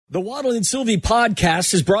The Waddle and Sylvie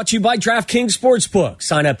podcast is brought to you by DraftKings Sportsbook.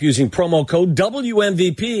 Sign up using promo code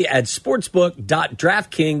WMVP at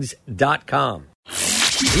sportsbook.draftkings.com.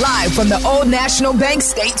 Live from the Old National Bank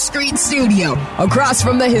State Street Studio, across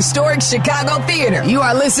from the historic Chicago Theater, you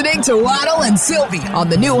are listening to Waddle and Sylvie on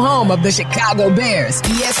the new home of the Chicago Bears,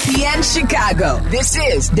 ESPN Chicago. This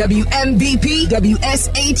is WMVP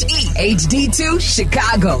WSHE HD2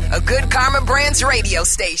 Chicago, a Good Karma Brands radio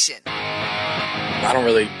station. I don't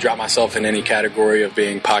really drop myself in any category of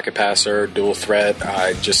being pocket passer, dual threat.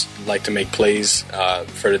 I just like to make plays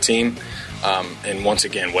for the team. And once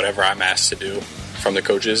again, whatever I'm asked to do from the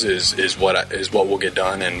coaches is what will get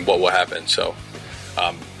done and what will happen. So,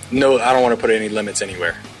 no, I don't want to put any limits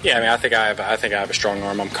anywhere. Yeah, I mean, I think I have a strong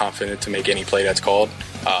arm. I'm confident to make any play that's called.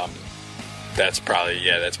 That's probably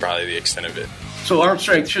the extent of it. So arm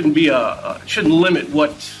strength shouldn't limit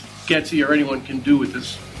what Getsy or anyone can do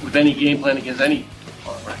with any game plan against any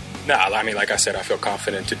arm, right? No, I mean, like I said, I feel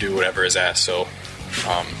confident to do whatever is asked. So,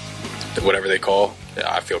 whatever they call,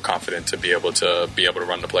 I feel confident to be able to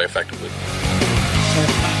run the play effectively.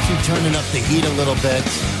 Turning up the heat a little bit.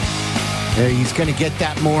 He's going to get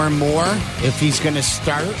that more and more if he's going to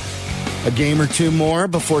start a game or two more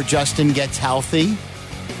before Justin gets healthy.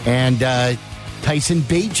 And Tyson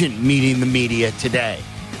Bagent meeting the media today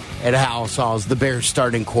at Halas Hall as the Bears'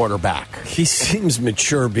 starting quarterback. He seems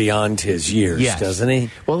mature beyond his years, yes, doesn't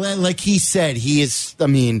he? Well, like he said, he is, I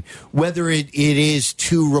mean, whether it is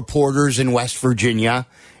two reporters in West Virginia,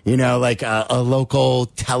 you know, like a local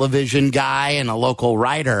television guy and a local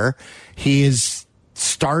writer, he has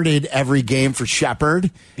started every game for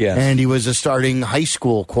Shepherd, yes, and he was a starting high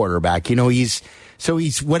school quarterback. You know, he's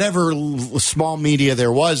whatever small media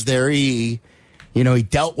there was there, he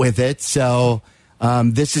dealt with it, so...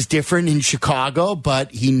 this is different in Chicago,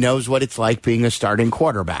 but he knows what it's like being a starting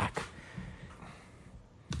quarterback.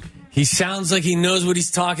 He sounds like he knows what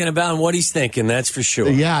he's talking about and what he's thinking, that's for sure.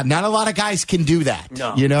 Yeah, not a lot of guys can do that,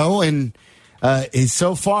 no. You know, and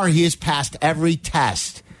so far he has passed every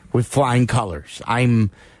test with flying colors.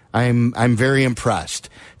 I'm very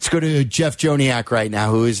impressed. Let's go to Jeff Joniak right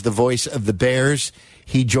now, who is the voice of the Bears.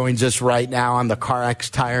 He joins us right now on the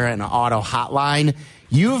CarX Tire and Auto Hotline.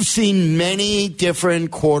 You've seen many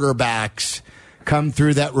different quarterbacks come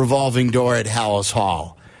through that revolving door at Halas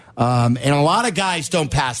Hall. And a lot of guys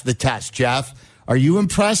don't pass the test, Jeff. Are you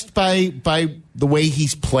impressed by the way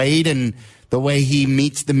he's played and the way he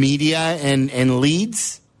meets the media and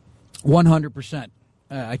leads? 100%.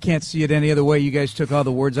 I can't see it any other way. You guys took all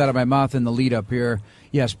the words out of my mouth in the lead up here.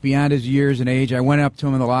 Yes, beyond his years and age. I went up to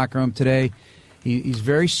him in the locker room today. He's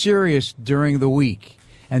very serious during the week.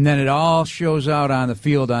 And then it all shows out on the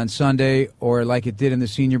field on Sunday, or like it did in the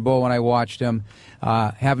Senior Bowl when I watched him,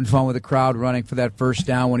 having fun with the crowd, running for that first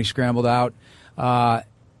down when he scrambled out.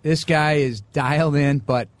 This guy is dialed in,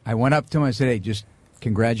 but I went up to him and said, hey, just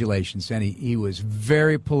congratulations. And he was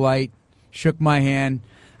very polite, shook my hand.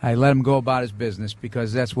 I let him go about his business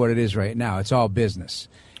because that's what it is right now. It's all business.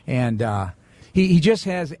 And he just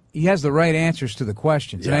has the right answers to the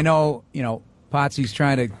questions. Yeah. And I know, Potsy's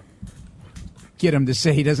trying to get him to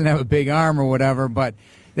say he doesn't have a big arm or whatever, but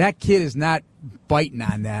that kid is not biting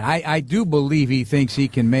on that. I do believe he thinks he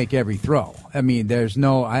can make every throw. I mean,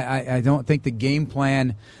 I don't think the game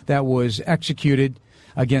plan that was executed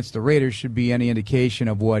against the Raiders should be any indication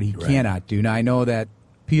of what he cannot do. Now, I know that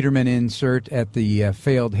Peterman insert at the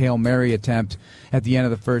failed Hail Mary attempt at the end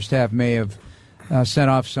of the first half may have sent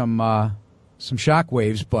off some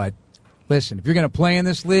shockwaves, but listen, if you're going to play in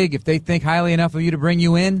this league, if they think highly enough of you to bring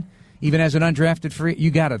you in, even as an undrafted free, you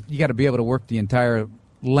gotta be able to work the entire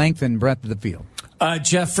length and breadth of the field.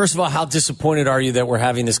 Jeff, first of all, how disappointed are you that we're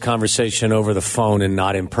having this conversation over the phone and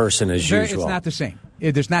not in person as usual? It's not the same.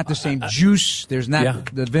 There's not the same juice. There's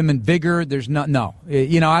not the vim and vigor. There's no.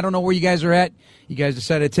 I don't know where you guys are at. You guys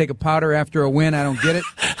decided to take a powder after a win. I don't get it.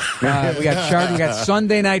 We got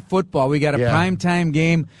Sunday night football. We got a primetime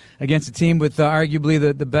game against a team with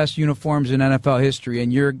arguably the best uniforms in NFL history,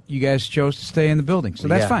 and you guys chose to stay in the building. So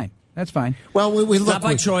that's fine. That's fine. Well, we look not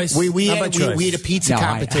by choice. We had a pizza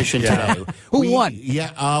competition today. Who won?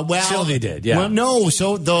 Sylvie did. Yeah. Well, no.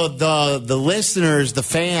 So the listeners, the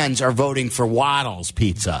fans, are voting for Waddle's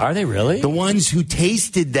pizza. Are they really? The ones who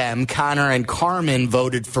tasted them, Connor and Carmen,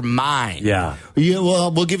 voted for mine. Yeah.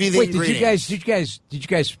 Well, we'll give you the ingredients. Did you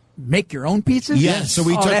guys make your own pizzas? Yes. So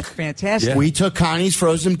that's fantastic. Yeah. We took Connie's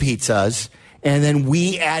frozen pizzas. And then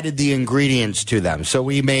we added the ingredients to them. So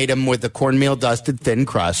we made them with the cornmeal dusted thin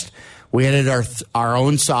crust. We added our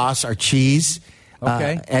own sauce, our cheese,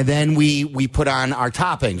 Okay. And then we put on our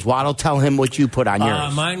toppings. Waddle, tell him what you put on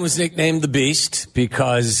yours. Mine was nicknamed the Beast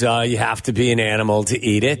because you have to be an animal to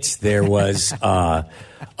eat it. There was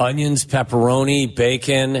onions, pepperoni,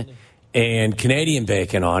 bacon, and Canadian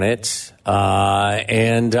bacon on it.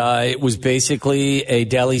 And it was basically a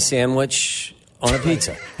deli sandwich on a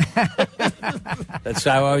pizza. That's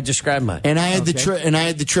how I would describe mine. And I had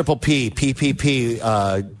the triple PPP,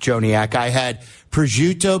 Joniak. I had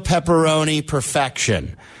prosciutto, pepperoni,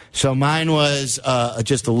 perfection. So mine was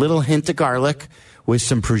just a little hint of garlic with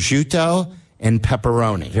some prosciutto and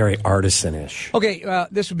pepperoni. Very artisan-ish. Okay,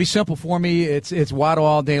 this would be simple for me. It's Waddle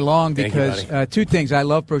all day long because two things. I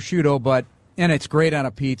love prosciutto, and it's great on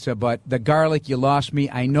a pizza, but the garlic, you lost me.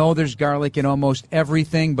 I know there's garlic in almost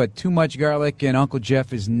everything, but too much garlic and Uncle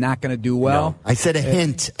Jeff is not going to do well. No, I said a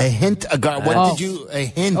hint of garlic. What did you, a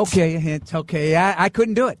hint? Okay, a hint. Okay, I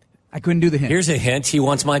couldn't do it. I couldn't do the hint. Here's a hint. He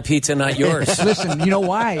wants my pizza, not yours. Listen, you know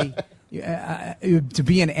why? To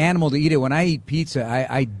be an animal to eat it. When I eat pizza,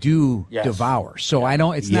 I do devour. So I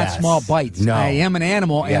don't. It's not small bites. No. I am an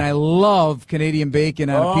animal, and I love Canadian bacon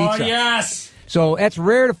on a pizza. Oh yes. So that's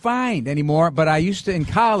rare to find anymore. But I used to in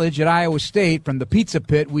college at Iowa State from the Pizza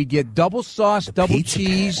Pit. We get double sauce, double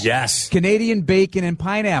cheese, Canadian bacon, and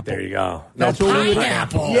pineapple. There you go. That's what we would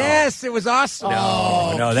have. Yes, it was awesome.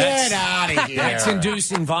 No, that's get out of here. That's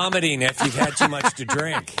inducing vomiting if you've had too much to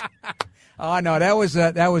drink. Oh no, that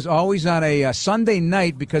was always on a Sunday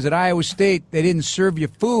night because at Iowa State they didn't serve you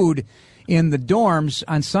food in the dorms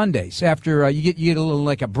on Sundays. After you get a little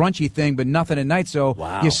like a brunchy thing, but nothing at night. So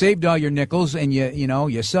you saved all your nickels and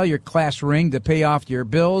you sell your class ring to pay off your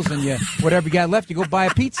bills and you whatever you got left, you go buy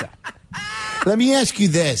a pizza. Let me ask you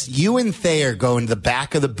this: you and Thayer go into the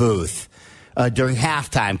back of the booth during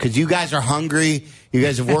halftime because you guys are hungry. You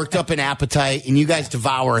guys have worked up an appetite, and you guys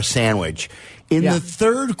devour a sandwich. In the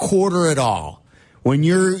third quarter at all, when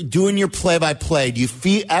you're doing your play-by-play, do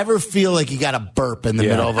you ever feel like you got a burp in the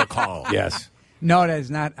middle of a call? Yes. No, that is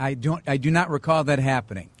not. I do not recall that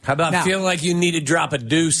happening. How about feeling like you need to drop a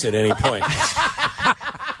deuce at any point?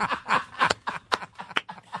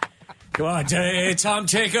 Come on, Tom,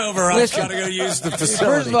 take over. I've got to go use the facility.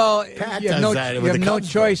 First of all, you have no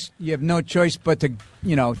choice. You have no choice but to,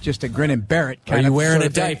 just to grin and bear it. Are you wearing a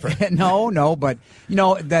diaper? No, but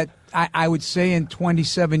that I would say in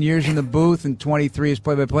 27 years in the booth and 23 as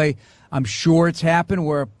play-by-play, I'm sure it's happened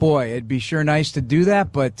where, boy, it'd be sure nice to do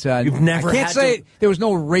that, but you've never I can't say there was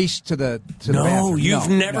no race to the bathroom. You've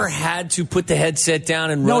never had to put the headset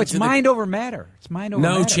down and run. No, it's mind over matter. It's mind over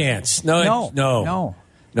matter. No chance. No.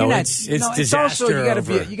 It's disaster. It's also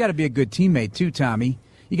you got to be a good teammate too, Tommy.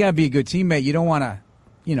 You got to be a good teammate. You don't want to,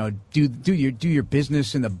 do your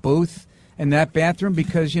business in the booth in that bathroom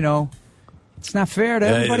because it's not fair to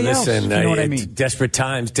everybody else. You know what I mean? Desperate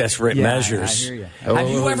times, desperate measures. I hear you. Have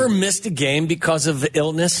you ever missed a game because of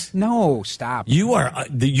illness? No, stop.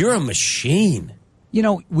 You're a machine.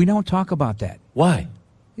 We don't talk about that. Why?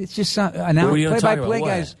 It's just play-by-play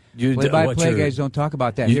guys. Play-by-play guys don't talk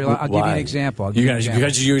about that. Here, I'll give you an example.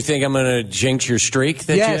 Because you think I'm going to jinx your streak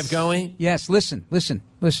that you have going? Yes. Listen.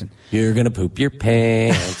 You're going to poop your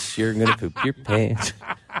pants. You're going to poop your pants.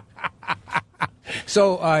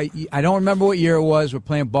 So I don't remember what year it was. We're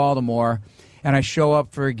playing Baltimore, and I show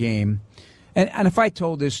up for a game. And if I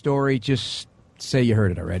told this story, just say you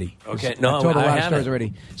heard it already. Okay, no, I told a lot of stories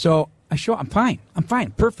already. So I show up. I'm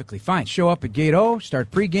fine, perfectly fine. Show up at Gate O,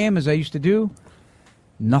 start pregame as I used to do.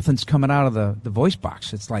 Nothing's coming out of the voice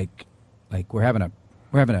box. It's like we're having a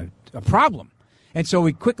problem. And so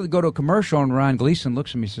we quickly go to a commercial, and Ron Gleason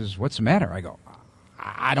looks at me and says, "What's the matter?" I go,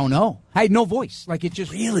 "I don't know." I had no voice.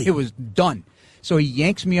 It was done. So he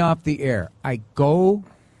yanks me off the air. I go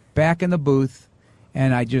back in the booth,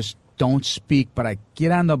 and I just don't speak, but I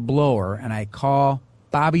get on the blower, and I call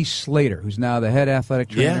Bobby Slater, who's now the head athletic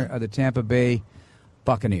trainer of the Tampa Bay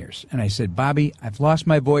Buccaneers. And I said, "Bobby, I've lost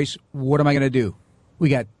my voice. What am I going to do? We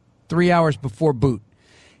got 3 hours before boot."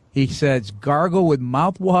 He says, "Gargle with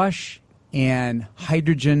mouthwash and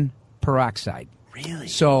hydrogen peroxide." Really?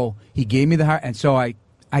 So he gave me and so I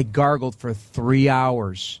gargled for 3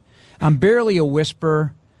 hours. I'm barely a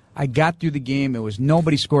whisper. I got through the game. It was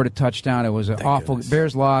nobody scored a touchdown. It was an awful. Goodness.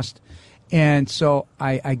 Bears lost, and so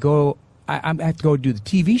I have to go do the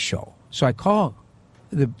TV show. So I call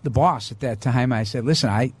the boss at that time. I said, "Listen,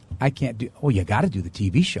 I can't do. Oh, you got to do the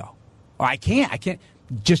TV show. Oh, I can't.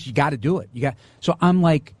 Just you got to do it. You got." So I'm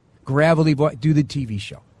like gravelly voice, do the TV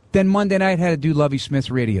show. Then Monday night I had to do Lovie Smith's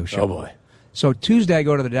radio show. Oh boy. So Tuesday I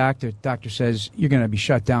go to the doctor. Doctor says, "You're going to be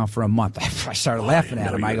shut down for a month." I started laughing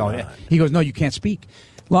at him. I go, he goes, "No, you can't speak."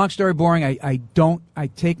 Long story boring. I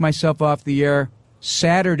take myself off the air.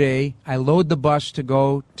 Saturday, I load the bus to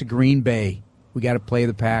go to Green Bay. We got to play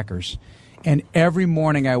the Packers. And every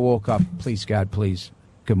morning I woke up, please, God, please.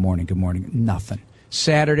 Good morning, good morning. Nothing.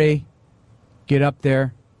 Saturday, get up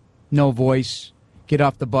there, no voice, get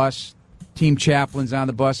off the bus, team chaplain's on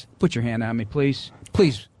the bus. Put your hand on me, please.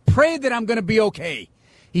 Please, pray that I'm going to be okay.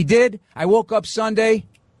 He did. I woke up Sunday.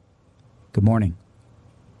 Good morning.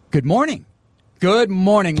 Good morning. Good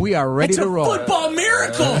morning. We are ready to roll. Football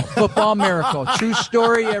miracle. Football miracle. True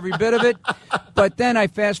story, every bit of it. But then I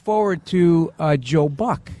fast forward to Joe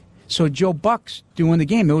Buck. So Joe Buck's doing the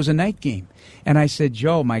game. It was a night game. And I said,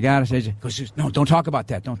 Joe, my God. He goes, no, don't talk about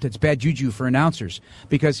that. It's bad juju for announcers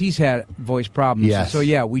because he's had voice problems. Yes. So,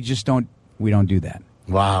 yeah, we don't do that.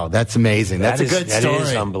 Wow, that's amazing. That's a good story. That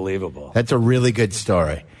is unbelievable. That's a really good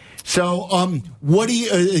story. So, what do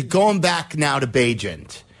you going back now to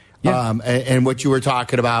Bajent, and what you were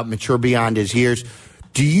talking about, mature beyond his years?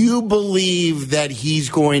 Do you believe that he's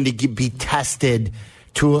going to be tested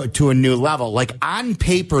to a new level? Like on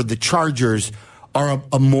paper, the Chargers are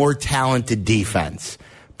a more talented defense,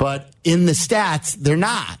 but in the stats, they're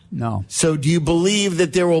not. No. So do you believe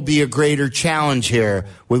that there will be a greater challenge here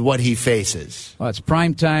with what he faces? Well, it's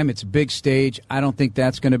prime time. It's a big stage. I don't think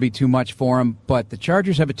that's going to be too much for him. But the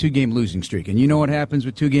Chargers have a 2-game losing streak. And you know what happens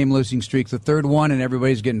with 2-game losing streaks. The third one, and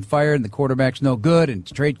everybody's getting fired, and the quarterback's no good, and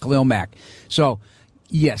trade Khalil Mack. So,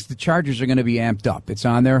 yes, the Chargers are going to be amped up. It's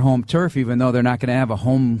on their home turf, even though they're not going to have a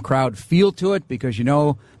home crowd feel to it because,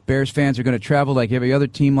 Bears fans are going to travel like every other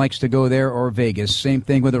team likes to go there, or Vegas. Same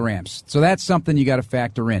thing with the Rams. So that's something you got to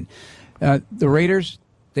factor in. The Raiders,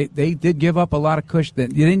 they did give up a lot of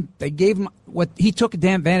cushion. They gave him he took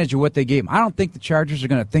advantage of what they gave him. I don't think the Chargers are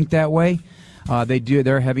going to think that way. They do.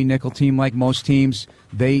 They're a heavy nickel team like most teams.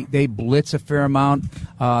 They blitz a fair amount.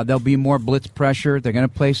 There'll be more blitz pressure. They're going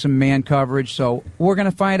to play some man coverage. So we're going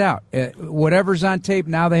to find out. Whatever's on tape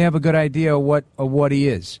now, they have a good idea of what he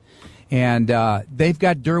is. And they've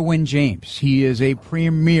got Derwin James. He is a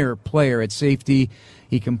premier player at safety.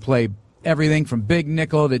 He can play everything from big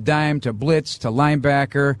nickel to dime to blitz to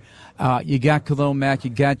linebacker. You got Khalil Mack. You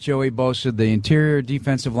got Joey Bosa. The interior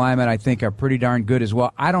defensive linemen, I think, are pretty darn good as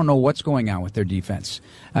well. I don't know what's going on with their defense.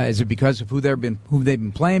 Is it because of who they've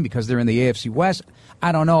been playing, because they're in the AFC West?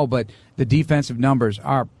 I don't know, but the defensive numbers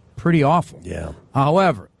are pretty awful. Yeah.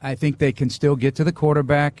 However, I think they can still get to the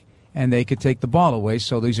quarterback, and they could take the ball away.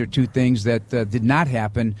 So these are two things that did not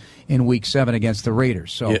happen in Week 7 against the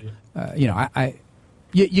Raiders. So,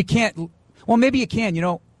 you can't – well, maybe you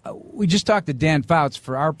can. We just talked to Dan Fouts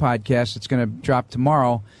for our podcast. It's going to drop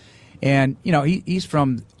tomorrow. And, he's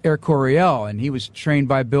from Air Coryell, and he was trained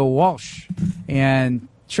by Bill Walsh. And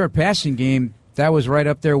short passing game, that was right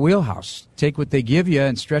up their wheelhouse. Take what they give you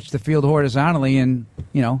and stretch the field horizontally and,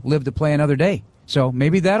 live to play another day. So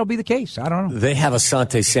maybe that'll be the case. I don't know. They have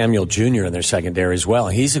Asante Samuel Jr. in their secondary as well.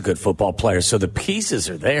 He's a good football player. So the pieces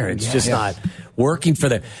are there. It's not working for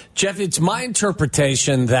them. Jeff, it's my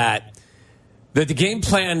interpretation that the game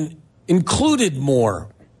plan included more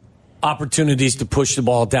opportunities to push the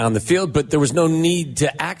ball down the field, but there was no need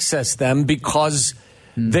to access them because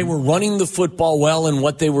they were running the football well, and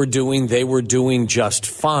what they were doing just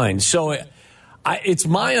fine. So it's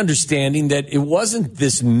my understanding that it wasn't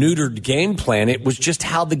this neutered game plan. It was just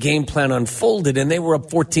how the game plan unfolded, and they were up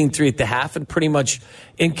 14-3 at the half and pretty much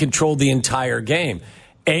in control the entire game.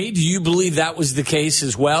 Do you believe that was the case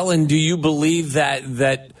as well? And do you believe that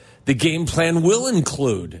the game plan will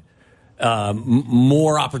include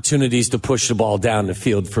more opportunities to push the ball down the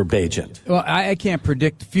field for Bajent? Well, I can't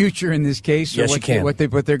predict the future in this case. Or yes, you can. What they're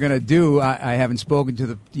going to do. I haven't spoken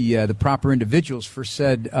to the proper individuals for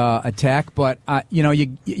said attack, but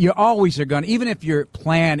you always are going to, even if your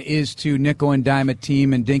plan is to nickel and dime a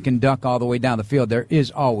team and dink and duck all the way down the field, there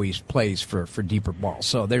is always plays for deeper balls.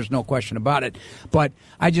 So there's no question about it. But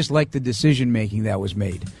I just like the decision making that was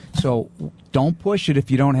made. So don't push it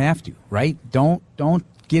if you don't have to, right? Don't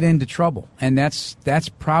get into trouble. And that's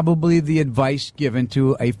probably the advice given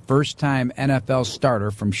to a first-time NFL starter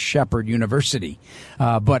from Shepherd University.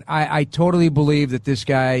 But I totally believe that this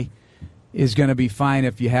guy is going to be fine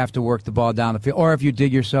if you have to work the ball down the field, or if you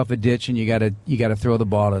dig yourself a ditch and you got to throw the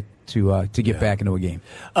ball to get back into a game.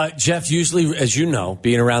 Jeff, usually, as you know,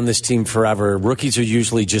 being around this team forever, rookies are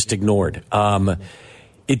usually just ignored.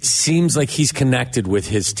 It seems like he's connected with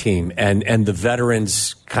his team, and the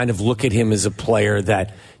veterans kind of look at him as a player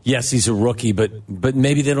that, yes, he's a rookie, but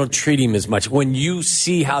maybe they don't treat him as much. When you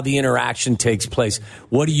see how the interaction takes place,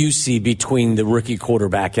 what do you see between the rookie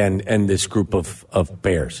quarterback and this group of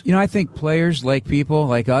Bears? I think players, like people,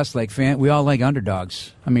 like us, like fans, we all like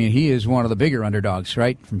underdogs. I mean, he is one of the bigger underdogs,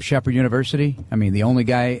 right? From Shepherd University. I mean, the only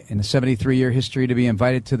guy in the 73-year history to be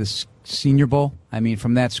invited to the Senior Bowl,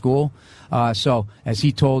 from that school. So, as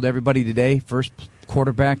he told everybody today, first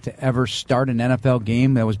quarterback to ever start an NFL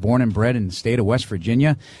game that was born and bred in the state of West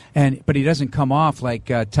Virginia, but he doesn't come off like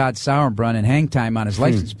Todd Sauerbrunn and hang time on his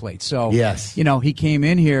license plate. So, yes, he came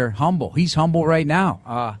in here humble. He's humble right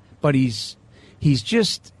now, but he's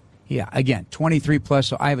just. Yeah, again, 23 plus.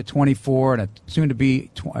 So I have a 24 and I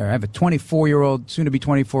have a 24-year-old, soon to be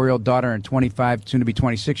 24-year-old daughter, and 25, soon to be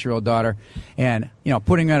 26-year-old daughter. And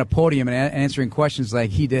putting him on a podium and answering questions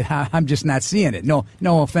like he did, I'm just not seeing it. No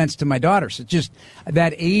offense to my daughters. It's just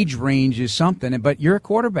that age range is something. But you're a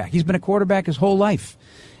quarterback. He's been a quarterback his whole life,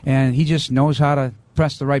 and he just knows how to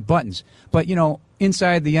press the right buttons. But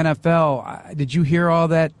inside the NFL, did you hear all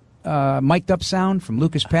that mic'd up sound from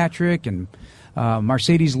Lucas Patrick and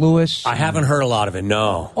Mercedes Lewis? I haven't heard a lot of it.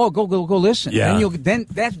 No. Oh, go listen. Yeah.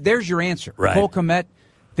 There's your answer. Right. Cole Kmet.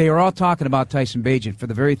 They are all talking about Tyson Bagent for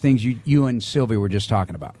the very things you and Sylvie were just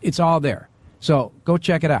talking about. It's all there. So go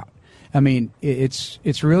check it out. I mean,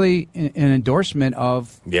 it's really an endorsement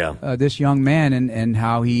of this young man and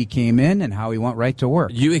how he came in and how he went right to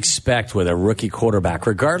work. You expect with a rookie quarterback,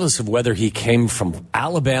 regardless of whether he came from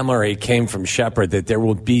Alabama or he came from Shepherd, that there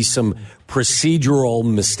will be some procedural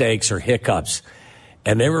mistakes or hiccups,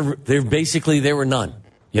 and there were none.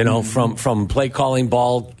 From play calling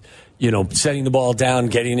ball, setting the ball down,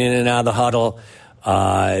 getting in and out of the huddle.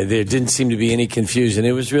 There didn't seem to be any confusion.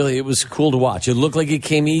 It was cool to watch. It looked like it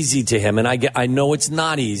came easy to him, and I know it's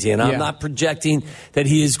not easy, and I'm not projecting that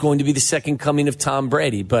he is going to be the second coming of Tom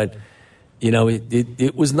Brady, but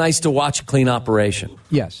it was nice to watch a clean operation.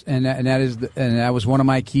 Yes, and that was one of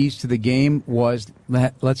my keys to the game was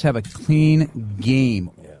let's have a clean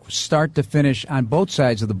game, start to finish on both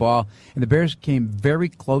sides of the ball, and the Bears came very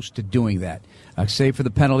close to doing that. Save for the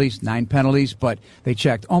penalties, 9 penalties, but they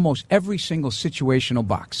checked almost every single situational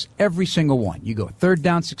box, every single one. You go third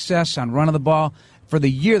down success on run of the ball. For the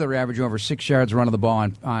year, they're averaging over 6 yards run of the ball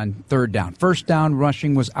on third down. First down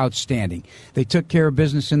rushing was outstanding. They took care of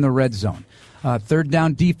business in the red zone. Third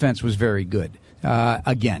down defense was very good.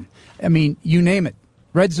 Again, you name it.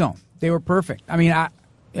 Red zone, they were perfect.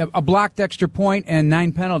 A blocked extra point and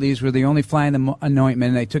 9 penalties were the only fly in the anointment,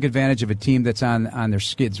 and they took advantage of a team that's on their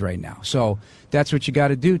skids right now. So that's what you got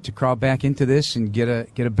to do to crawl back into this and get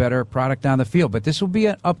a better product on the field. But this will be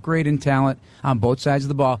an upgrade in talent on both sides of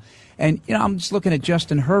the ball. And I'm just looking at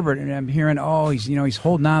Justin Herbert, and I'm hearing, he's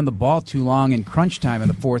holding on the ball too long in crunch time in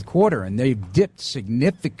the fourth quarter, and they've dipped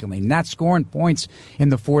significantly, not scoring points in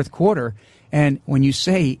the fourth quarter. And when you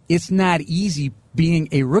say it's not easy being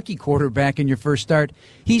a rookie quarterback in your first start,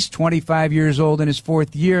 he's 25 years old in his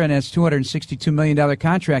fourth year and has $262 million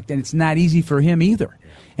contract, and it's not easy for him either.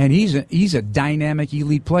 And he's a dynamic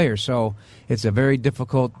elite player, so it's a very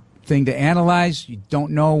difficult thing to analyze. You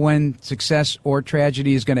don't know when success or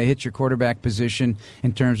tragedy is going to hit your quarterback position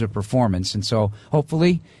in terms of performance. And so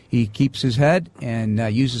hopefully he keeps his head and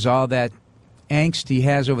uses all that angst he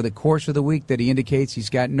has over the course of the week that he indicates he's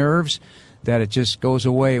got nerves, that it just goes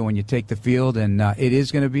away when you take the field. And it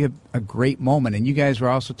is going to be a great moment. And you guys were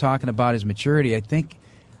also talking about his maturity.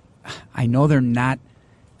 I know they're not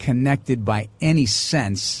connected by any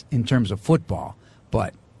sense in terms of football,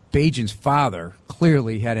 but Bagent's father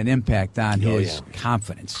clearly had an impact on his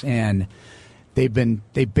confidence, and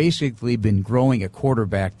they've basically been growing a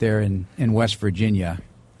quarterback there in West Virginia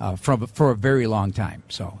for a very long time.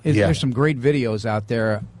 So there's some great videos out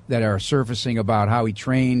there that are surfacing about how he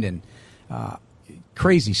trained and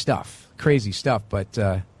crazy stuff. But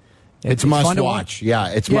it's must watch. Yeah,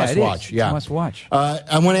 it's must watch. Yeah, must watch.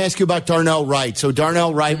 I want to ask you about Darnell Wright. So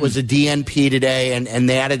Darnell Wright was a DNP today, and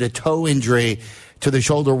they added a toe injury to the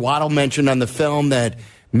shoulder. Waddle mentioned on the film that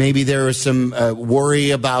maybe there was some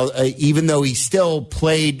worry about, even though he still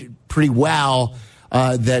played pretty well,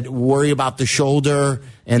 that worry about the shoulder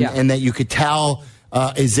and that you could tell.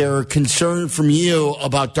 Is there a concern from you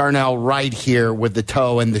about Darnell Wright here with the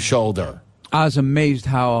toe and the shoulder? I was amazed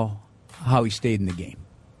how he stayed in the game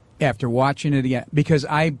after watching it again, because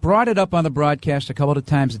I brought it up on the broadcast a couple of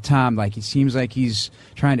times to Tom, like it seems like he's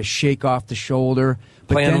trying to shake off the shoulder.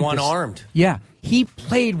 But playing one-armed. Yeah. He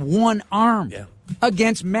played one arm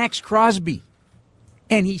against Max Crosby,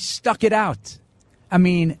 and he stuck it out. I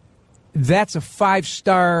mean, that's a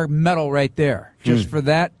 5-star medal right there, just for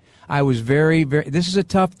that. I was very, very. This is a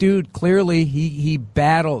tough dude. Clearly, he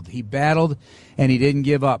battled, and he didn't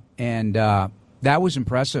give up, and that was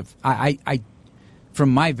impressive. I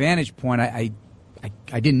from my vantage point, I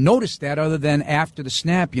didn't notice that other than after the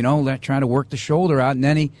snap, trying to work the shoulder out,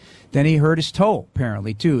 and then he hurt his toe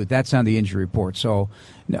apparently too. That's on the injury report. So,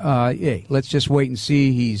 hey, let's just wait and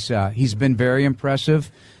see. He's been very impressive.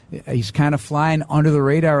 He's kind of flying under the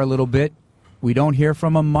radar a little bit. We don't hear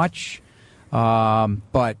from him much,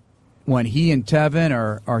 but when he and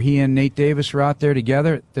Tevin or he and Nate Davis are out there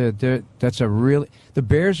together, that's a really. The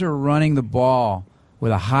Bears are running the ball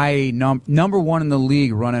with a high number one in the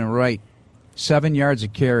league running right, 7 yards a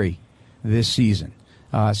carry this season.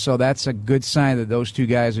 So that's a good sign that those two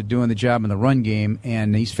guys are doing the job in the run game,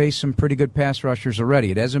 and he's faced some pretty good pass rushers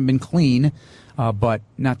already. It hasn't been clean, but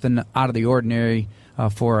nothing out of the ordinary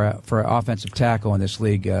for an offensive tackle in this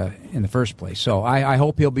league in the first place. So I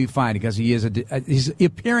hope he'll be fine because he's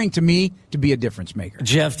appearing to me to be a difference maker.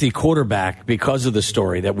 Jeff, the quarterback, because of the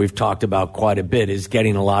story that we've talked about quite a bit, is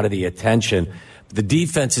getting a lot of the attention. The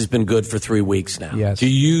defense has been good for 3 weeks now. Yes. Do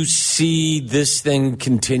you see this thing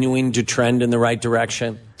continuing to trend in the right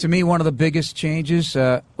direction? To me, one of the biggest changes,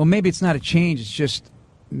 well, maybe it's not a change, it's just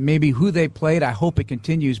maybe who they played. I hope it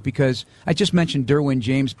continues because I just mentioned Derwin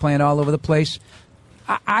James playing all over the place.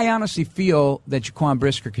 I honestly feel that Jaquan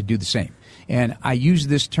Brisker could do the same. And I use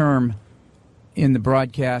this term in the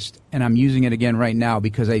broadcast, and I'm using it again right now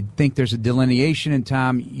because I think there's a delineation. And,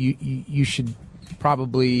 Tom, you should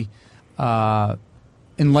probably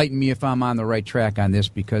enlighten me if I'm on the right track on this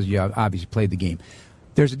because you obviously played the game.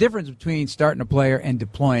 There's a difference between starting a player and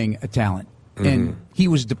deploying a talent. Mm-hmm. And he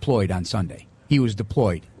was deployed on Sunday. He was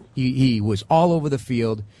deployed. He was all over the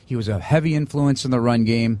field. He was a heavy influence in the run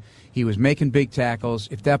game. He was making big tackles.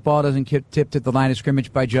 If that ball doesn't get tipped at the line of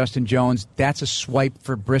scrimmage by Justin Jones, that's a swipe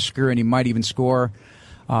for Brisker, and he might even score.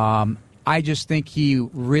 I just think he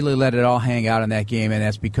really let it all hang out in that game, and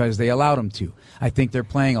that's because they allowed him to. I think they're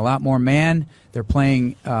playing a lot more man. They're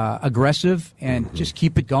playing aggressive, and just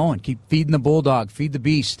keep it going. Keep feeding the bulldog. Feed the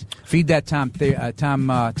beast. Feed that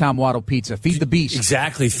Tom Waddle pizza. Feed the beast.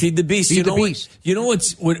 Exactly. Feed the beast. Feed the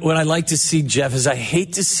beast. What I like to see, Jeff, is I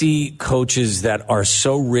hate to see coaches that are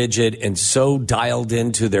so rigid and so dialed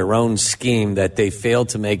into their own scheme that they fail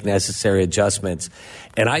to make necessary adjustments.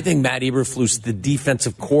 And I think Matt Eberflus, the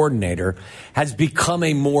defensive coordinator, has become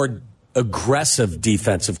a more aggressive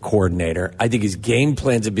defensive coordinator. I think his game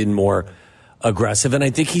plans have been more aggressive, and I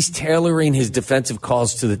think he's tailoring his defensive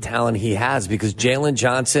calls to the talent he has because Jalen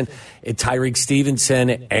Johnson and Tyreek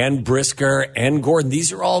Stevenson and Brisker and Gordon,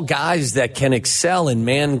 these are all guys that can excel in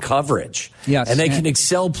man coverage. Yes. And they can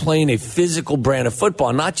excel playing a physical brand of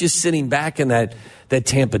football, not just sitting back in that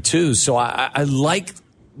Tampa 2. So I like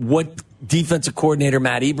what defensive coordinator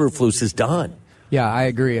Matt Eberflus has done. Yeah, I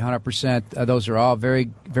agree 100%. Those are all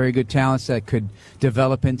very, very good talents that could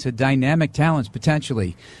develop into dynamic talents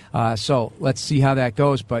potentially. So let's see how that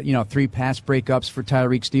goes. But, 3 pass breakups for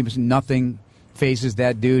Tyreek Stevenson. Nothing phases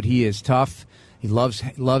that dude. He is tough. He loves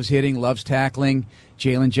hitting, loves tackling.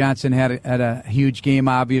 Jalen Johnson had a huge game,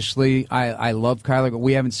 obviously. I love Kyler.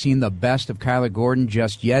 We haven't seen the best of Kyler Gordon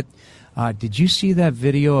just yet. Did you see that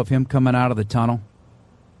video of him coming out of the tunnel?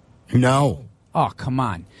 No. Oh, come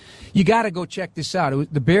on. You got to go check this out.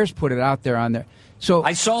 The Bears put it out there on there. So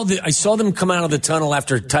I saw them come out of the tunnel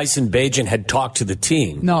after Tyson Bagent had talked to the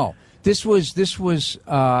team. No, this was he's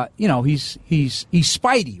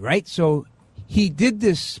Spidey, right? So he did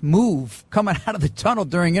this move coming out of the tunnel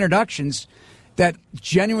during introductions that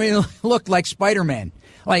genuinely looked like Spider-Man.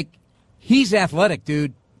 Like, he's athletic,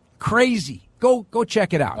 dude. Crazy. Go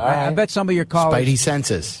check it out. Right. I bet some of your callers. Spidey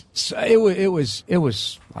senses. It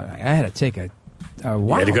was. I had to take a. Wow.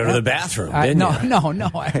 You had to go to the bathroom, didn't you?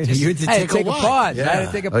 No. I had to take a pause. Yeah. I had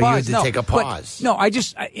to take a pause. You had to take a pause.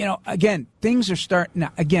 Again, things are starting.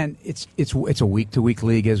 Now, again, it's a week-to-week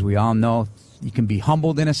league, as we all know. You can be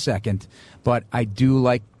humbled in a second, but I do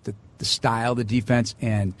like the style of the defense,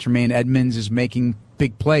 and Tremaine Edmonds is making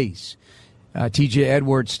big plays. T.J.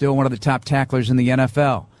 Edwards, still one of the top tacklers in the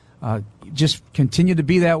NFL. Just continue to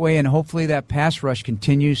be that way, and hopefully that pass rush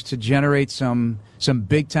continues to generate some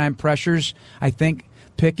big-time pressures. I think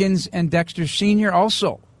Pickens and Dexter Sr.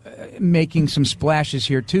 also making some splashes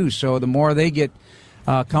here, too. So the more they get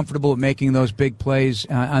comfortable with making those big plays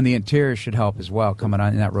on the interior should help as well, coming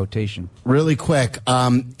on in that rotation. Really quick,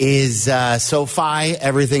 is SoFi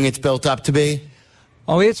everything it's built up to be?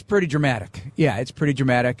 Oh, it's pretty dramatic. Yeah, it's pretty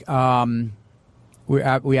dramatic.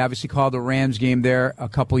 We obviously called the Rams game there a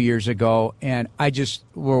couple years ago, and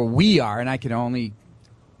where we are, and I can only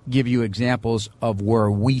give you examples of where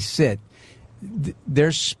we sit,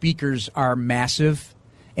 their speakers are massive,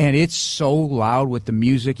 and it's so loud with the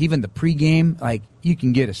music, even the pregame, like you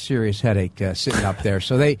can get a serious headache sitting up there.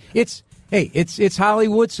 So it's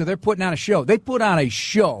Hollywood, so they're putting on a show. They put on a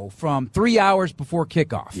show from 3 hours before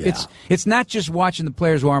kickoff. Yeah. It's not just watching the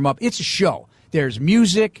players warm up. It's a show. There's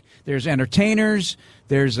music. There's entertainers.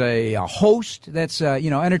 There's a host that's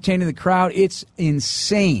entertaining the crowd. It's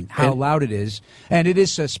insane how loud it is, and it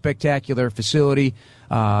is a spectacular facility.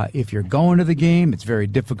 If you're going to the game, it's very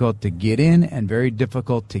difficult to get in and very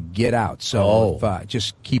difficult to get out. So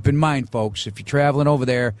just keep in mind, folks, if you're traveling over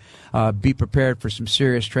there, be prepared for some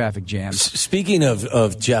serious traffic jams. Speaking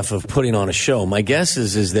of Jeff, of putting on a show, my guess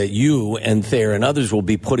is that you and Thayer and others will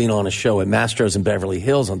be putting on a show at Mastro's in Beverly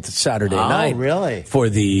Hills on Saturday night. Oh, really? For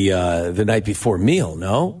the night before meal,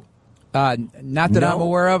 no? Not that I'm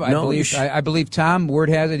aware of. I believe Tom, word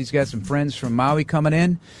has it, he's got some friends from Maui coming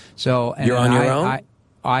in. So you're on your own?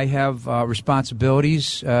 I have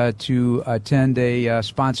responsibilities to attend a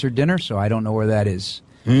sponsored dinner, so I don't know where that is.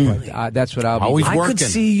 But, that's what I'll be always doing. working. I could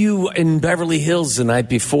see you in Beverly Hills the night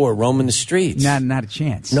before, roaming the streets. Not a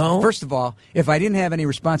chance. No? First of all, if I didn't have any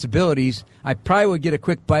responsibilities, I probably would get a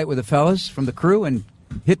quick bite with the fellas from the crew and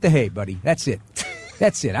hit the hay, buddy. That's it.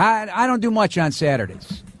 That's it. I don't do much on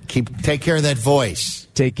Saturdays. Take care of that voice.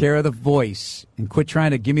 Take care of the voice. And quit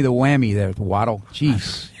trying to give me the whammy there, Waddle.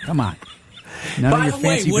 Jeez. Come on. By the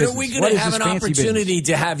way, when are we going to have an opportunity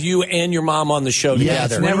to have you and your mom on the show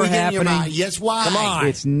together? It's never happening. Yes, why? Come on.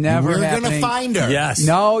 It's never happening. We're going to find her. Yes.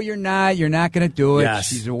 No, you're not. You're not going to do it. Yes.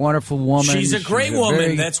 She's a wonderful woman. She's a great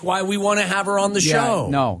woman. That's why we want to have her on the show.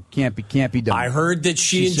 No, can't be done. I heard that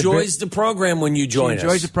she enjoys the program when you join us. She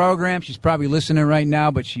enjoys the program. She's probably listening right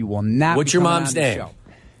now, but she will not. What's your mom's name? Show.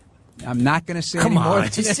 I'm not going to say Come anymore. on.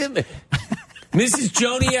 Mrs.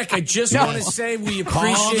 Joniak, I just want to say we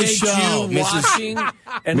appreciate you watching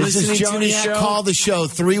and listening to the show. Call the show,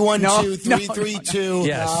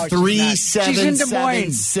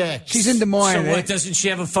 312-332-3776. She's in Des Moines. So what, doesn't she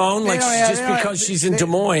have a phone? Because she's in Des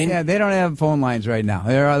Moines? Yeah, they don't have phone lines right now.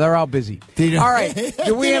 They're all busy. All right.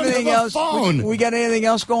 Do we have anything else? We got anything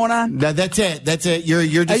else going on? That's it. You're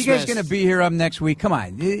dismissed. Are you guys going to be here up next week? Come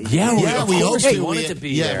on. Yeah, we hope to. Wanted to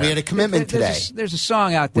be there. We had a commitment today. There's a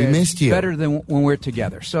song out there. We missed you. Better than when we're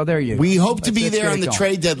together. So there you go. We hope to be there on the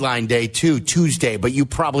trade deadline day, too, Tuesday, but you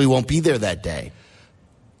probably won't be there that day.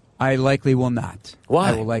 I likely will not. Why?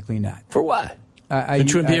 I will likely not. For what? But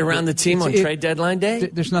you would be around the team on trade deadline day?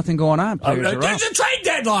 There's nothing going on. There's a trade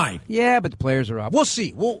deadline. Yeah, but the players are off. We'll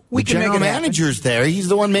see. We can general make it manager's there. He's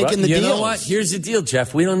the one making the deal. You know what? Here's the deal,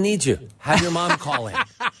 Jeff. We don't need you. Have your mom call in.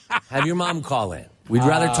 We'd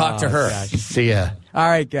rather talk to her. Gosh. See ya. All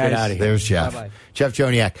right, guys. Get out of here. There's Jeff. Bye-bye. Jeff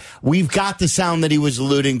Joniak. We've got the sound that he was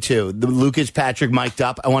alluding to. The Lucas Patrick mic'd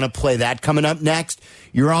up. I want to play that coming up next.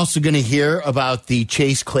 You're also going to hear about the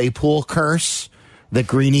Chase Claypool curse that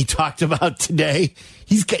Greeny talked about today.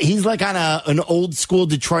 He's like on an old school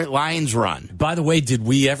Detroit Lions run. By the way, did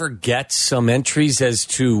we ever get some entries as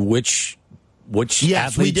to which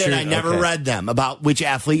Yes, we did. I never read them about which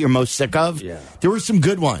athlete you're most sick of. Yeah. There were some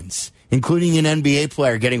good ones, including an NBA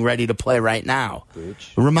player getting ready to play right now.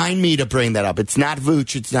 Vooch. Remind me to bring that up. It's not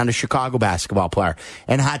Vooch. It's not a Chicago basketball player.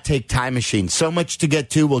 And Hot Take Time Machine. So much to get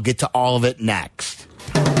to. We'll get to all of it next.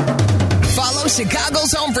 Follow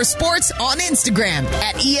Chicago's Home for Sports on Instagram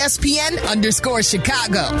at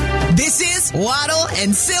ESPN_Chicago. This is Waddle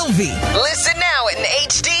and Sylvie. Listen now in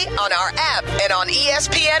HD on our app and on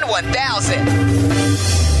ESPN 1000.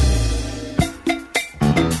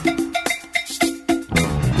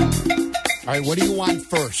 All right, what do you want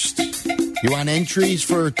first? You want entries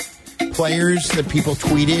for players that people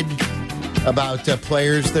tweeted about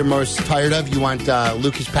players they're most tired of? You want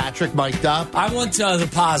Lucas Patrick mic'd up? I want the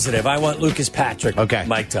positive. I want Lucas Patrick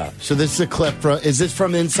mic'd up. So this is a clip. Is this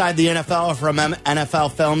from inside the NFL or from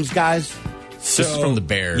NFL Films, guys? So, this is from the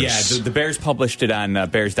Bears. Yeah, the Bears published it on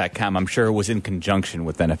Bears.com. I'm sure it was in conjunction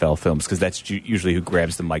with NFL Films because that's usually who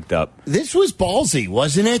grabs the mic'd up. This was ballsy,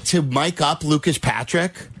 wasn't it, to mic up Lucas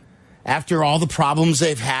Patrick after all the problems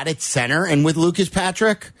they've had at center and with Lucas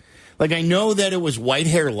Patrick? Like, I know that it was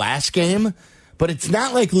Whitehair last game, but it's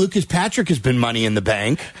not like Lucas Patrick has been money in the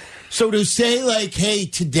bank. So to say, like, hey,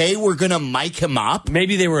 today we're going to mic him up.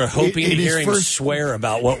 Maybe they were hoping to hear him swear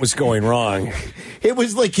about what was going wrong. It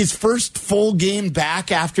was like his first full game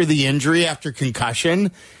back after the injury, after concussion.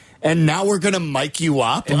 And now we're going to mic you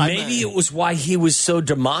up. And maybe it was why he was so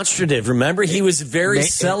demonstrative. Remember, he was very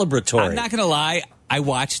celebratory. I'm not going to lie. I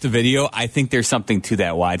watched the video. I think there's something to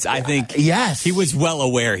that, Wads. I think yes, he was well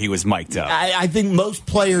aware he was mic'd up. I think most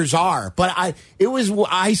players are. But I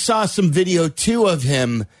saw some video, too, of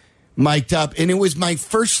him mic'd up. And it was my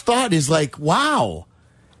first thought is like, wow,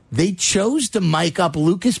 they chose to mic up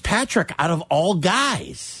Lucas Patrick out of all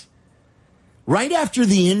guys. Right after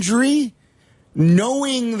the injury,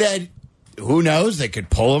 knowing that, who knows, they could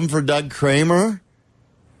pull him for Doug Kramer.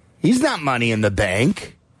 He's not money in the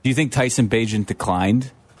bank. Do you think Tyson Bagent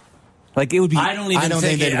declined? Like, it would be. I don't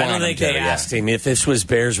think they asked him if this was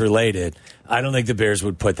Bears related. I don't think the Bears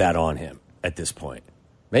would put that on him at this point.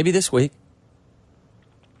 Maybe this week.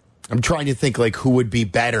 I'm trying to think, like, who would be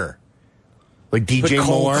better? Like DJ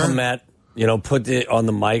Moore? Kmet, put it on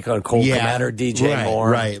the mic on Cole Kmet or DJ Moore.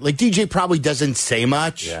 Right. Like, DJ probably doesn't say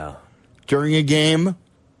much during a game.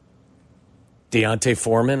 Deontay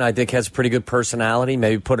Foreman, I think, has a pretty good personality.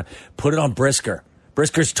 Maybe put it on Brisker.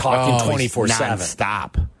 Brisker's talking 24/7.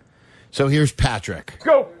 Stop. So here's Patrick.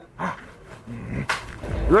 Go. You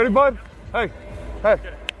ready, bud? Hey.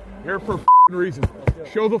 Here for a reason.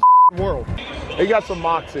 Show the world. He got some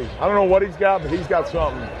moxie. I don't know what he's got, but he's got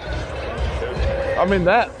something. I mean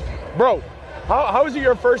that. Bro, how is it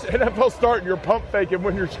your first NFL start and you're pump faking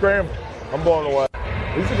when you're scrambling? I'm blown away.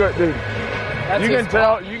 He's a good dude. You can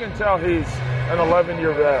tell he's an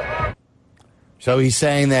 11-year vet. So he's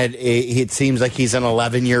saying that it seems like he's an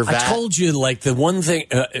 11-year vet. I told you, like, the one thing,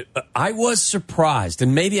 I was surprised,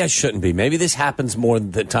 and maybe I shouldn't be. Maybe this happens more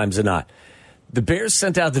times than not. The Bears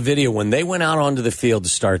sent out the video when they went out onto the field to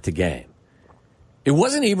start the game. It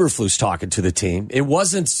wasn't Eberflus talking to the team. It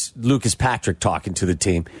wasn't Lucas Patrick talking to the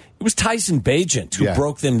team. It was Tyson Bagent who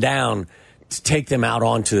broke them down to take them out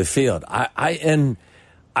onto the field.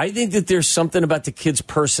 I think that there's something about the kid's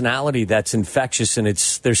personality that's infectious, and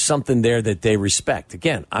there's something there that they respect.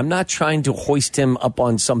 Again, I'm not trying to hoist him up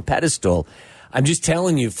on some pedestal. I'm just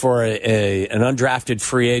telling you, for an undrafted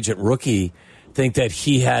free agent rookie, think that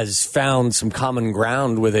he has found some common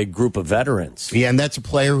ground with a group of veterans. Yeah, and that's a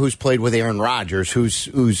player who's played with Aaron Rodgers, who's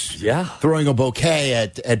throwing a bouquet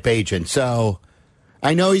at Bagent. So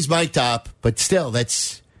I know he's mic'd up, but still,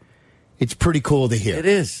 it's pretty cool to hear. It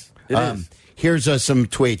is. It is. Here's some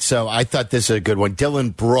tweets. So I thought this is a good one.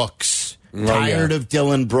 Dylan Brooks. Tired of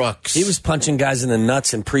Dylan Brooks. He was punching guys in the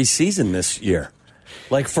nuts in preseason this year.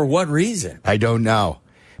 Like, for what reason? I don't know.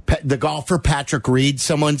 The golfer Patrick Reed,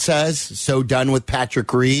 someone says. So done with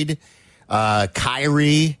Patrick Reed.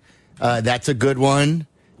 Kyrie, that's a good one.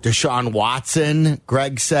 Deshaun Watson,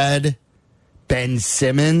 Greg said. Ben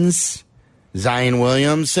Simmons. Zion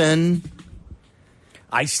Williamson.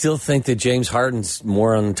 I still think that James Harden's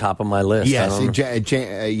more on the top of my list. Yes, I'm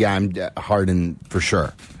Harden for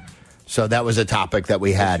sure. So that was a topic that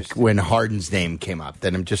we had when Harden's name came up.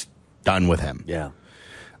 Then I'm just done with him. Yeah.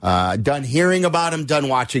 Done hearing about him, done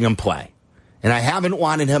watching him play. And I haven't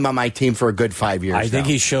wanted him on my team for a good 5 years I think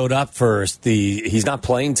he showed up for he's not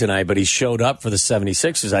playing tonight, but he showed up for the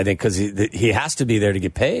 76ers, I think, because he has to be there to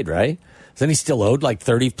get paid, right? Isn't he still owed like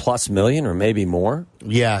 $30+ million or maybe more?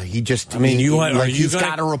 Yeah, he just. I mean, he's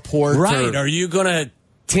got a report, right? Are you going to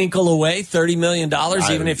tinkle away $30 million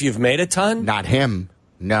even if you've made a ton? Not him.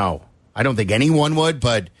 No, I don't think anyone would.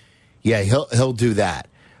 But yeah, he'll do that.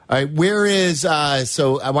 All right, where is?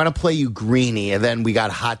 So I want to play you Greeny, and then we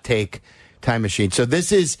got Hot Take Time Machine. So this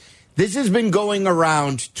has been going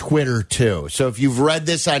around Twitter too. So if you've read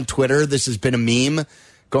this on Twitter, this has been a meme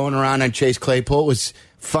going around on Chase Claypool. It was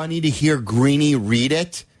funny to hear Greeny read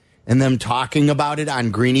it and them talking about it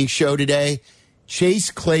on Greeny's show today.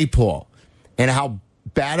 Chase Claypool and how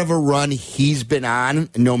bad of a run he's been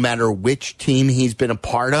on, no matter which team he's been a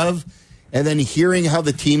part of, and then hearing how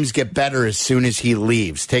the teams get better as soon as he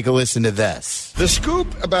leaves. Take a listen to this. The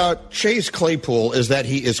scoop about Chase Claypool is that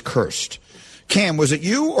he is cursed. Cam, was it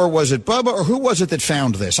you or was it Bubba or who was it that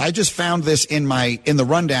found this? I just found this in the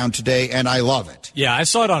rundown today, and I love it. Yeah, I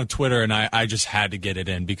saw it on Twitter, and I just had to get it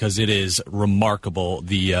in because it is remarkable,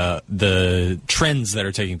 the trends that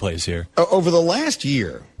are taking place here. Over the last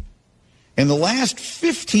year, in the last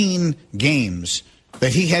 15 games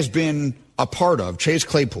that he has been a part of, Chase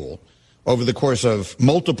Claypool, over the course of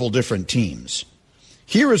multiple different teams,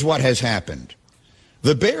 here is what has happened.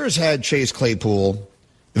 The Bears had Chase Claypool.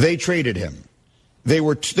 They traded him. They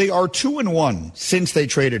are 2-1 since they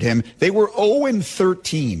traded him. They were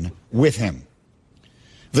 0-13 with him.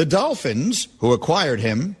 The Dolphins, who acquired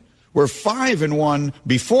him, were 5-1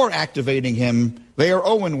 before activating him. They are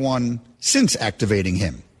 0-1 since activating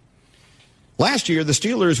him. Last year, the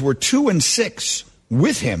Steelers were 2-6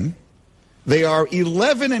 with him. They are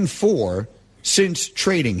 11-4 since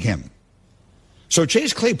trading him. So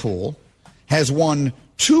Chase Claypool has won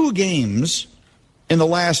 2 games in the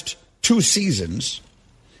last 2 seasons,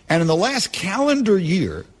 and in the last calendar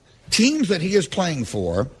year, teams that he is playing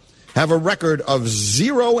for have a record of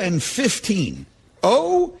 0-15.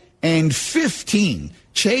 0-15.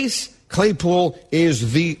 Chase Claypool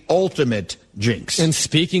is the ultimate jinx. And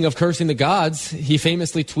speaking of cursing the gods, he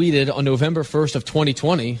famously tweeted on November 1st of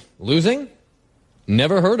 2020, losing?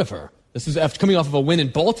 Never heard of her. This is after coming off of a win in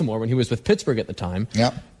Baltimore when he was with Pittsburgh at the time.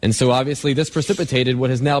 Yep. And so obviously this precipitated what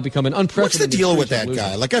has now become an unprecedented... What's the deal with that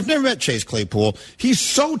guy? Like, I've never met Chase Claypool. He's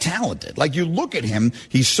so talented. Like, you look at him,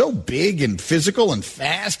 he's so big and physical and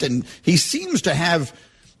fast, and he seems to have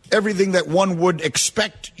everything that one would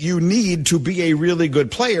expect you need to be a really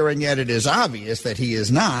good player, and yet it is obvious that he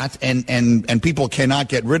is not, and people cannot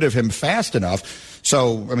get rid of him fast enough.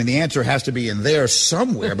 So, I mean, the answer has to be in there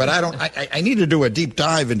somewhere, but I need to do a deep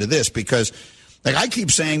dive into this because, like, I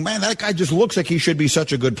keep saying, man, that guy just looks like he should be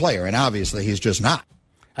such a good player, and obviously he's just not.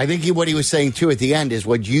 I think what he was saying, too, at the end is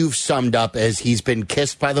what you've summed up as he's been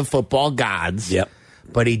kissed by the football gods. Yep.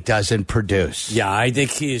 But he doesn't produce. Yeah, I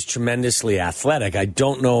think he is tremendously athletic. I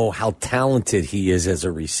don't know how talented he is as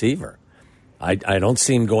a receiver. I don't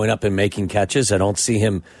see him going up and making catches. I don't see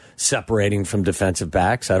him separating from defensive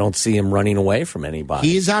backs. I don't see him running away from anybody.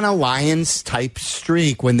 He's on a Lions-type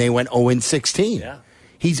streak when they went 0-16. Yeah.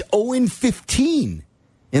 He's 0-15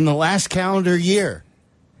 in the last calendar year.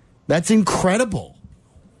 That's incredible.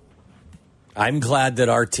 I'm glad that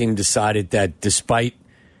our team decided that despite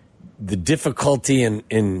the difficulty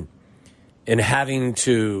in having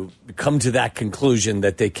to come to that conclusion,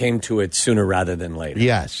 that they came to it sooner rather than later.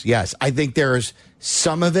 Yes. I think there's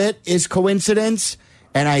some of it is coincidence,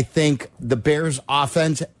 and I think the Bears'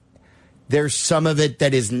 offense, there's some of it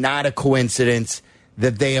that is not a coincidence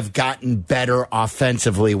that they have gotten better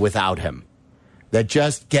offensively without him.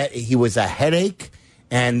 He was a headache,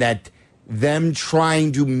 and that them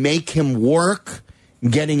trying to make him work,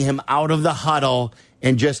 getting him out of the huddle,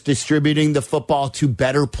 and just distributing the football to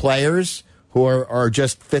better players who are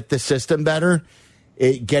just fit the system better,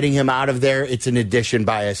 getting him out of there, it's an addition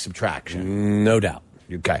by a subtraction. No doubt.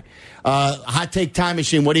 Okay. Hot take time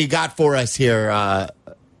machine, what do you got for us here? All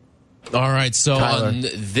right, so Tyler. on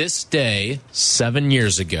this day, 7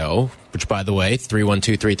 years ago, which, by the way,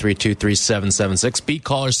 312-332-3776, beat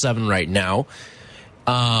caller 7 right now,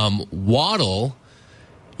 Waddle...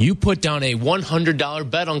 You put down a $100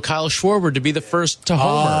 bet on Kyle Schwarber to be the first to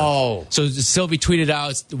homer. Oh. So Sylvie tweeted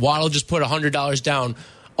out, Waddle just put $100 down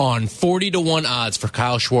on 40-1 odds for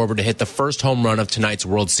Kyle Schwarber to hit the first home run of tonight's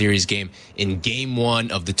World Series game in Game 1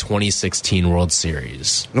 of the 2016 World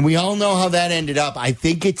Series. And we all know how that ended up. I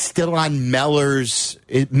think it's still on Meller's.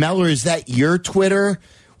 Meller, is that your Twitter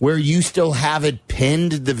where you still have it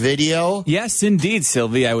pinned, the video? Yes, indeed,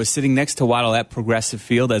 Sylvie. I was sitting next to Waddle at Progressive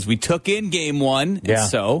Field as we took in Game 1. Yeah. And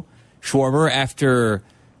so Schwarber, after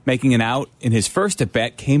making an out in his first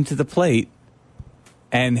at-bat, came to the plate,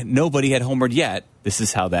 and nobody had homered yet. This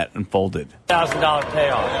is how that unfolded. $1,000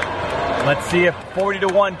 payoff. Let's see if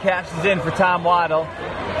 40-1 cashes in for Tom Waddle.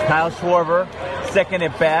 Kyle Schwarber, second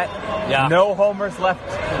at-bat. Yeah. No homers left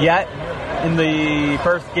yet in the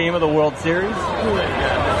first game of the World Series.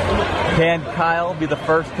 Can Kyle be the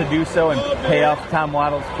first to do so and pay off Tom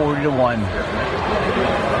Waddle's 40-1?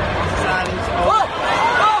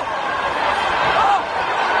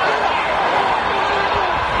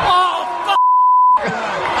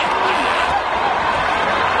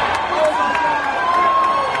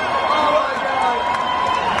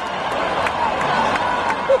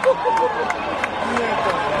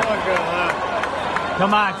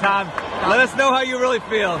 Come on, Tom. Let us know how you really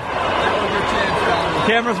feel.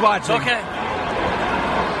 Camera's watching. Okay.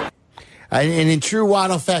 And in true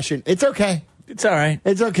Waddle fashion, it's okay. It's all right.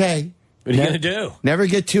 It's okay. What are you going to do? Never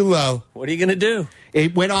get too low. What are you going to do?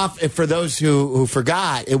 It went off, for those who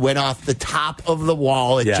forgot, it went off the top of the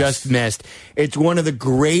wall. It just missed. It's one of the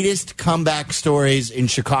greatest comeback stories in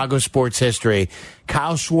Chicago sports history.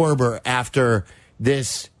 Kyle Schwarber, after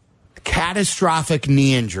this catastrophic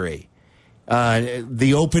knee injury,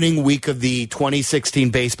 the opening week of the 2016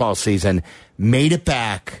 baseball season, made it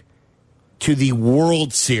back to the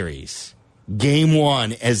World Series, Game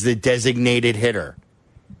 1 as the designated hitter,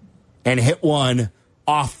 and hit one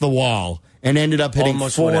off the wall and ended up hitting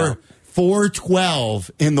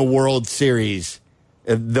 412 in the World Series,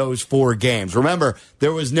 those 4 games. Remember,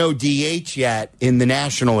 there was no DH yet in the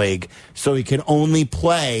National League, so he could only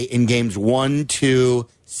play in games 1, 2,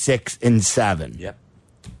 6, and 7. Yep.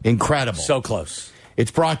 Incredible. So close. It's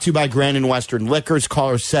brought to you by Grand and Western Liquors.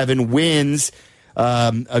 Caller 7 wins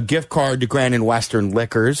a gift card to Grand and Western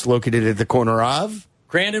Liquors, located at the corner of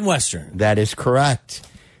Grand and Western. That is correct.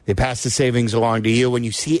 They pass the savings along to you. When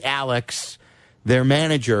you see Alex, their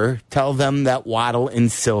manager, tell them that Waddle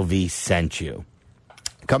and Sylvie sent you.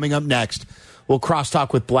 Coming up next, we'll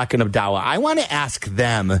crosstalk with Bleck and Abdallah. I want to ask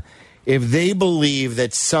them if they believe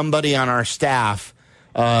that somebody on our staff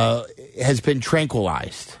has been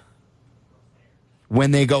tranquilized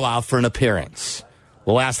when they go out for an appearance?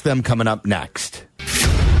 We'll ask them coming up next.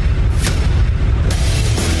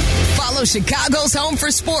 Follow Chicago's Home for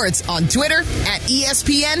Sports on Twitter at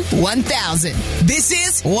ESPN1000. This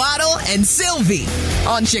is Waddle and Sylvie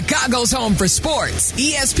on Chicago's Home for Sports,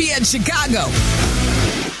 ESPN Chicago.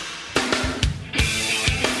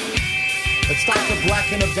 Let's talk to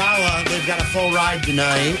Black and Abdallah. They've got a full ride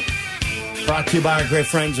tonight. Brought to you by our great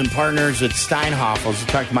friends and partners at Steinhoffel's.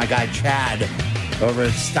 We talked to my guy Chad over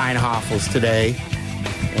at Steinhoffel's today.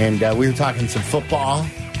 And we were talking some football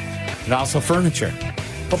and also furniture.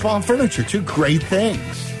 Football and furniture, two great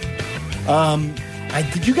things.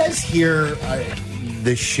 Did you guys hear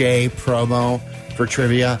the Shea promo for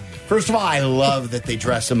trivia? First of all, I love that they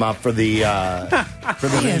dress him up for the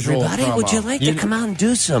visual everybody, promo. would you like to come out and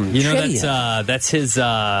do some trivia? That's his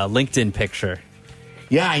LinkedIn picture.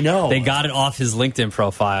 Yeah, I know. They got it off his LinkedIn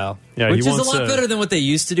profile, yeah, which is a lot better than what they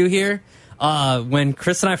used to do here. When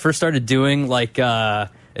Chris and I first started doing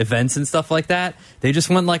events and stuff like that, they just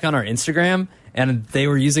went on our Instagram and they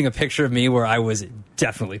were using a picture of me where I was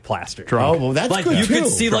definitely plastered. Oh, well, that's good you too. could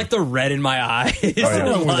see the red in my eyes.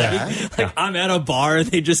 I'm at a bar.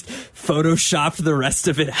 They just photoshopped the rest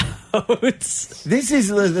of it out. This is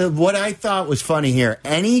what I thought was funny here.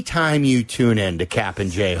 Anytime you tune in to Cap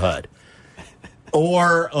and J Hood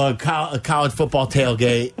or a college football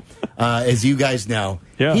tailgate, as you guys know,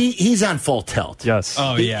 he's on full tilt. Yes.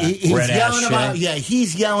 Oh, yeah. He's yelling about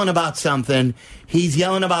he's yelling about something. He's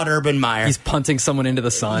yelling about Urban Meyer. He's punting someone into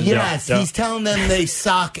the sun. Yes, he's telling them they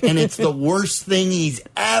suck, and it's the worst thing he's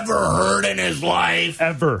ever heard in his life.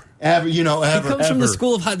 Ever. He comes from the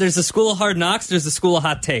school of there's a school of hard knocks, there's a school of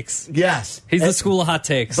hot takes. Yes. He's the school of hot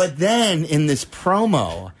takes. But then in this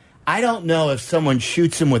promo, I don't know if someone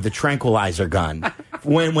shoots him with a tranquilizer gun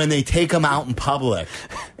when they take him out in public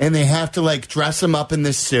and they have to dress him up in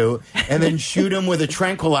this suit and then shoot him with a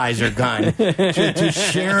tranquilizer gun to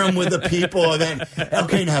share him with the people. And then,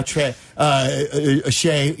 okay, now, Shay,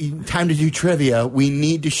 time to do trivia. We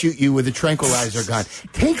need to shoot you with a tranquilizer gun.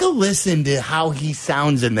 Take a listen to how he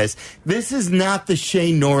sounds in this. This is not the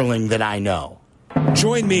Shay Norling that I know.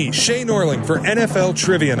 Join me, Shay Norling, for NFL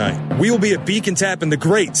Trivia Night. We will be at Beacon Tap in the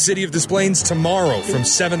great city of Des Plaines tomorrow from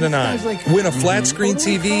 7 to 9. Win a flat screen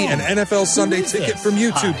TV and NFL Sunday ticket from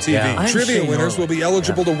YouTube TV. Yeah. Trivia winners will be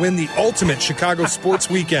eligible to win the ultimate Chicago sports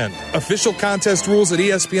weekend. Official contest rules at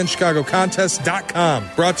ESPNChicagoContest.com.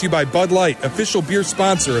 Brought to you by Bud Light, official beer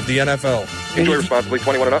sponsor of the NFL. Enjoy responsibly.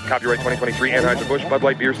 21 and up. Copyright 2023 Anheuser-Busch Bud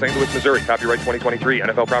Light Beer, St. Louis, Missouri. Copyright 2023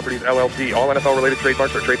 NFL Properties LLC. All NFL-related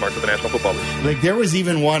trademarks are trademarks of the National Football League. There was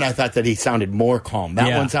even one I thought that he sounded more calm.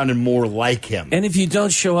 That one sounded more like him. And if you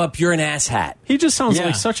don't show up, you're an asshat. He just sounds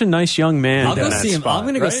like such a nice young man. I'll go see him. I'm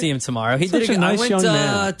going to go see him tomorrow. He Such did. a nice I young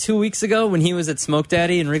man. went 2 weeks ago when he was at Smoke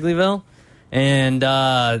Daddy in Wrigleyville, and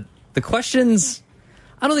the questions,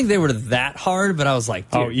 I don't think they were that hard, but I was like,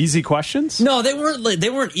 dude. Easy questions? No, they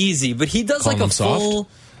weren't easy. But he does Calling a them full. soft?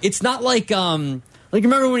 It's not like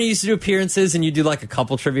remember when he used to do appearances and you do a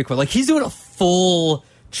couple trivia questions? He's doing a full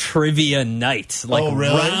trivia night,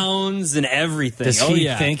 rounds and everything. Does he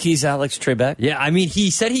think he's Alex Trebek? Yeah, I mean, he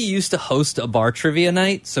said he used to host a bar trivia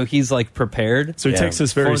night, so he's prepared. So he takes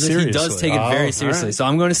this very seriously. He does take it very seriously. Right. So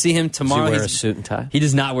I'm going to see him tomorrow. Does he wear a suit and tie? He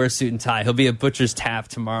does not wear a suit and tie. He'll be at Butcher's Tap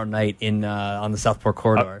tomorrow night on the Southport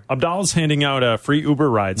corridor. Abdallah's handing out free Uber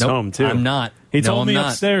rides home too. I'm not. He told me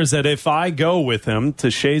upstairs that if I go with him to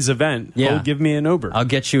Shay's event, he'll give me an Uber. I'll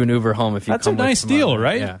get you an Uber home if you That's come a nice deal,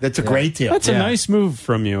 right? Yeah. That's a great deal. That's a nice move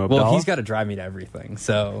from you, Abdallah. Well, he's got to drive me to everything,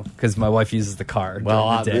 so because my wife uses the car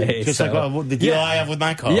well, during the day. Just like the deal I have with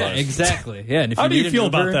my car. Yeah, exactly. Yeah. And if How do you feel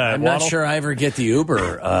Uber, about that? I'm not sure I ever get the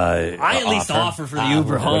Uber. I at least offer for the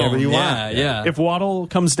Uber home. Whatever you want. Yeah. If Waddle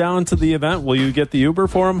comes down to the event, will you get the Uber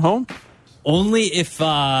for him home? Only if you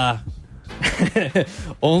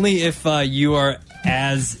are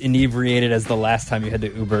as inebriated as the last time you had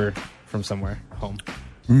to Uber from somewhere home.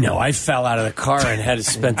 No, I fell out of the car and had to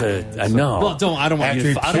spend no. Well, I don't want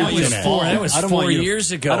you to. I don't want you to fall. That was 4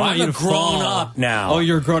 years ago. I'm grown up now. Oh,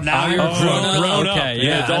 you're grown now. You're grown up. Okay,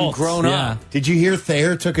 yeah, I'm grown up. Did you hear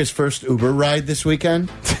Thayer took his first Uber ride this weekend?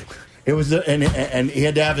 It was, and he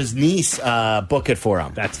had to have his niece book it for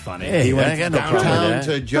him. That's funny. Hey, he went downtown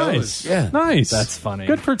to Joe's. Nice. Yeah, nice. That's funny.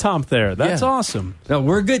 Good for Tom Thayer. That's awesome. No,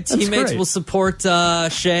 we're good That's teammates. great. We'll support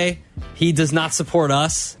Shay. He does not support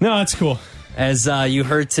us. No, that's cool. As you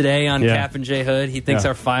heard today on Cap and J Hood, he thinks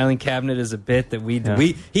our filing cabinet is a bit that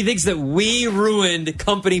he thinks that we ruined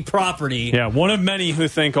company property. Yeah, one of many who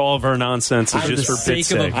think all of our nonsense is just for bit's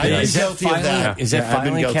sake. I've been guilty of that. Is that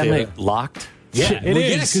filing cabinet locked? Yeah, It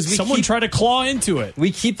is. because Someone tried to claw into it.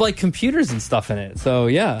 We keep like computers and stuff in it. So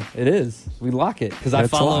yeah, it is. We lock it because I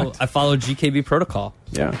That's follow locked. GKB protocol.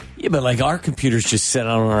 Yeah. Yeah, but like our computers just sit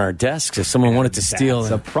out on our desks. If someone wanted to steal,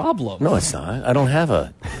 That's a problem. No, it's not. I don't have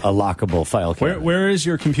a lockable file cabinet. Where is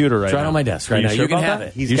your computer right It's now? right on my desk right Are you now. Sure You can about have that?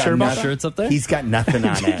 it. He's You got sure about nothing. that? It's up there. He's got nothing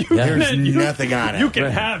on it. There's nothing on it. You can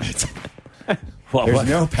have it. There's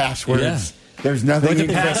no passwords. Yeah. There's nothing. What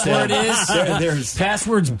the password is? There's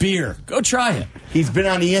Password's beer. Go try it. He's been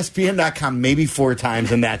on ESPN.com maybe 4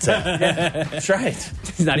 times, and that's it. That's right.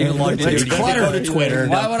 He's not even logged It's into clutter. it. Go to Twitter.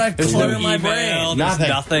 Why would I There's clutter no my email. brain? There's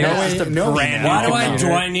nothing. No, It's just a no brand Why new computer.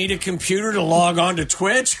 do I need a computer to log on to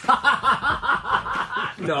Twitch?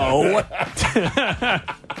 No.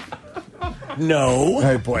 No. All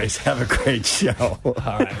right, boys, have a great show. All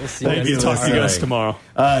right, we'll see Thank you. guys Talk to you tomorrow. guys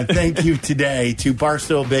tomorrow. Thank you today to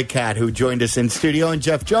Barstool Big Cat, who joined us in studio, and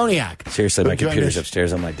Jeff Joniak. Seriously, who my joined computer's us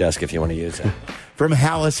upstairs on my desk if you want to use it. from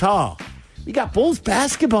Halas Hall. We got Bulls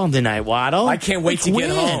basketball tonight, Waddle. I can't wait Let's to get win.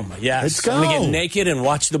 home. Yes. Let's go. I'm going to get naked and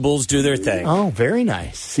watch the Bulls do their thing. Oh, very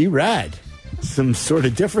nice. See red. Some sort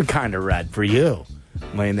of different kind of red for you.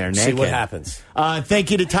 Laying there naked. See what happens. Thank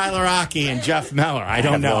you to Tyler Aki and Jeff Meller. I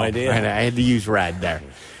don't have know. no idea. I had to use red there.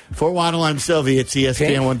 For Waddle, I'm Sylvie. It's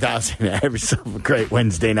ESPN 1000. Have yourself a great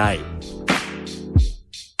Wednesday night.